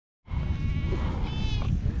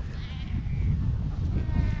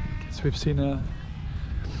So we've seen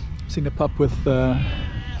a pup with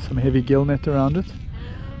some heavy gill net around it,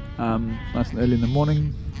 nice and early in the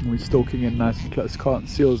morning, and we're stalking in nice and close.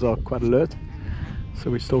 Seals are quite alert, so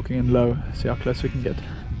we're stalking in low, see how close we can get.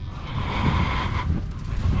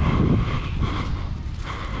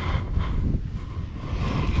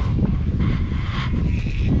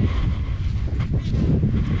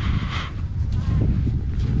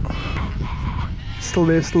 Still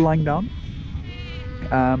there, still lying down.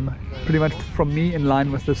 Pretty much from me, in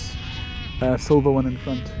line with this silver one in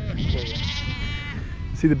front.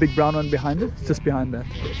 See the big brown one behind it? It's just behind that.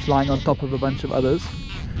 It's lying on top of a bunch of others,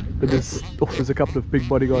 but there's a couple of big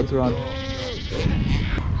bodyguards around.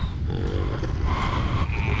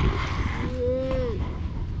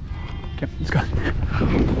 Okay, let's go.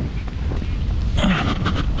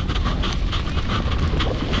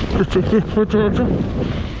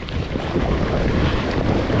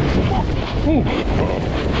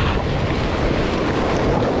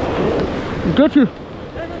 Got you.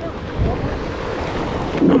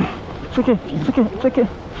 It's okay, it's okay, it's okay.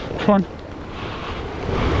 It's fine.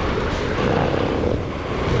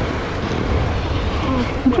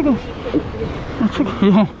 It's okay. It's okay.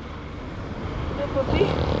 Yeah. Hey puppy.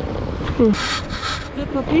 It's okay. Hey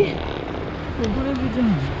puppy. What have you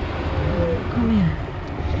done? Come here.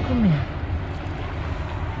 Come here.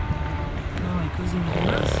 No, così mi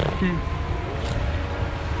rimase. Okay.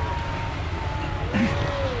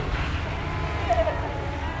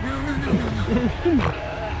 No.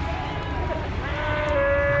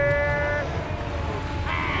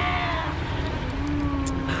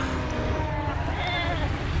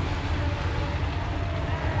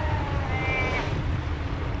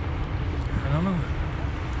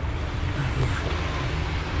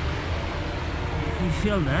 You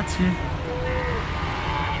feel that? Yeah.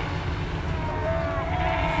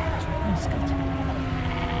 That's good.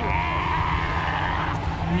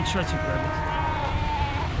 Let me try to grab it.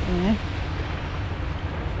 Yeah.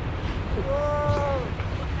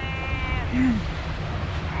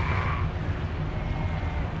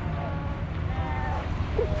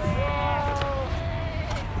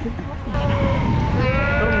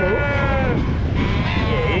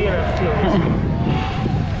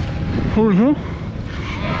 Over here.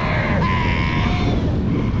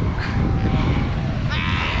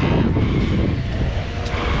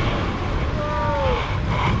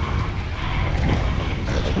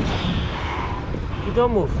 You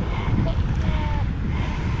don't move.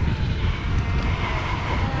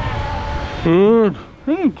 Good.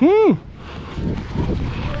 Thank you.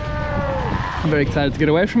 I'm very excited to get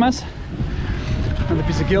away from us. Another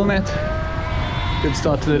piece of gill net. Good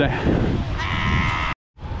start to the day.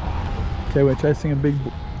 Okay, we're chasing a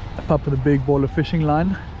pup with a big ball of fishing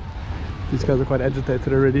line. These guys are quite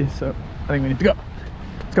agitated already, so I think we need to go.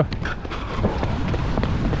 Let's go.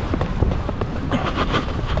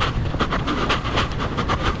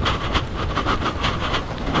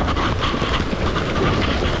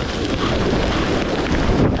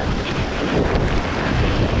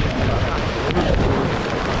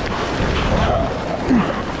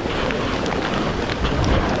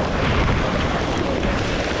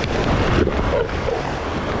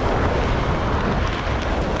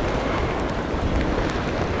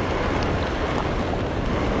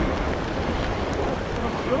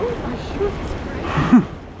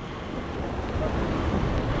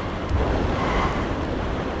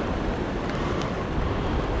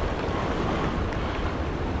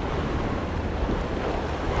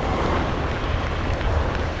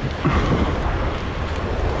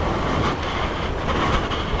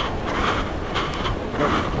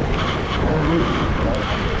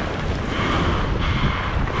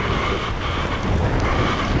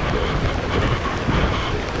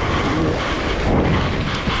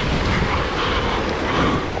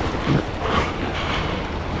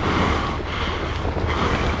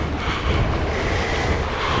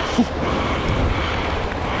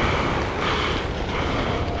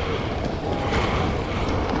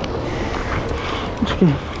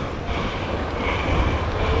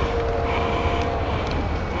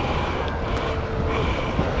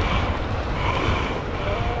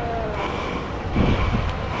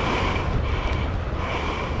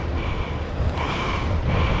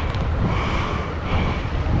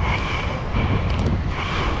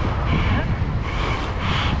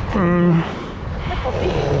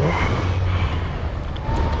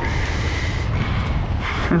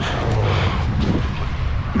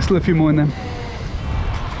 There's still a few more in there.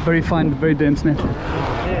 Very fine, very dense net. Very,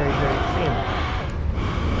 very thin.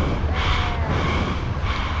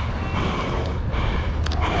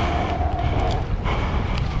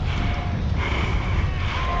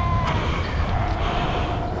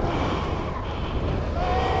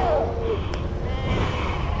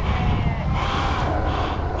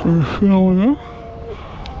 here.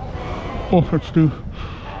 Oh, let's do.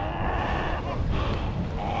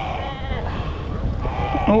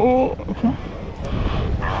 Oh, okay.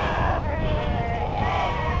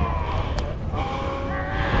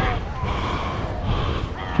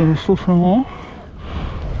 Okay, there's still some more.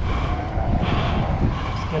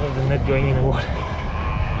 Scared of the net going in the water.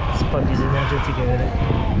 Spot is energetic over there.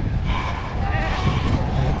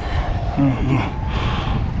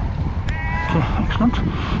 Okay, excellent.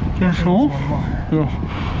 Okay, so. One more. Yeah.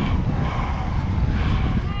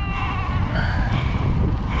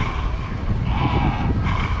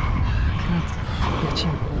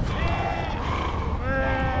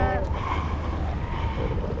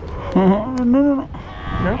 No.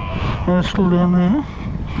 No? It's still down there.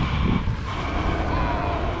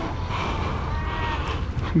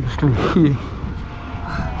 I think it's still here.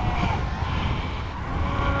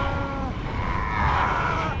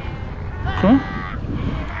 Okay.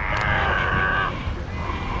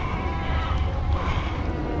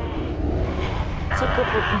 It's okay,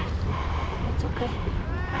 Poppy. It's okay.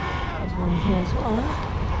 There's one here as well.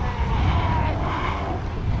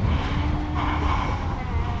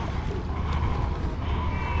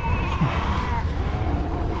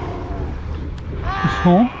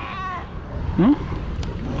 Huh? Yeah?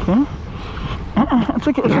 Okay. It's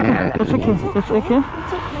okay, it's okay, it's okay, it's okay. It's okay.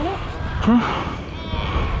 Okay.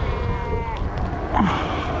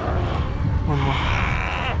 One more.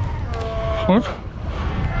 What?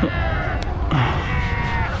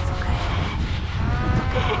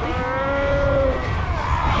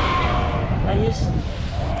 I use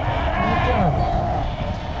God.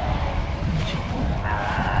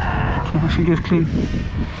 I think it's clean.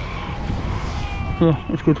 Yeah,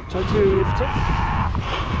 it's good. Try to lift it.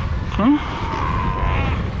 Okay.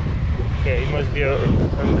 Okay, it must be a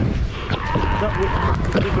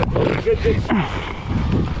good.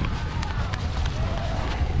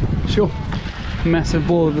 Sure. Massive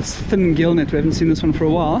ball of this thin gill net. We haven't seen this one for a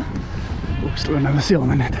while. Oh, still another seal on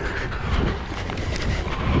the net.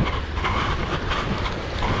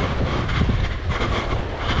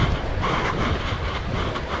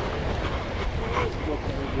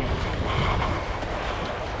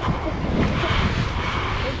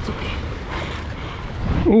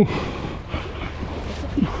 Oh.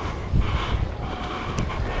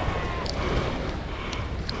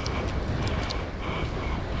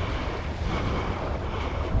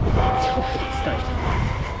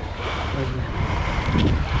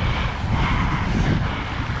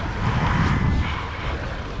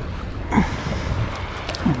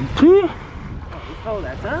 Two. Hold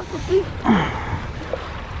that, huh?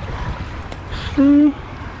 Three.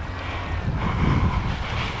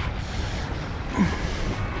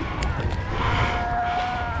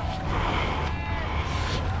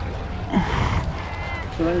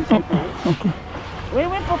 Okay.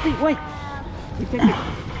 Wait, Poppy, wait. You take it.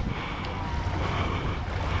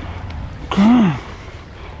 Okay.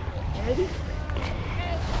 Ready?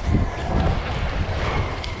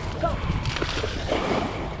 Go.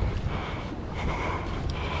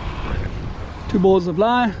 2 balls of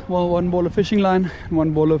lie, well, 1 ball of fishing line, and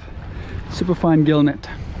 1 ball of superfine gill net.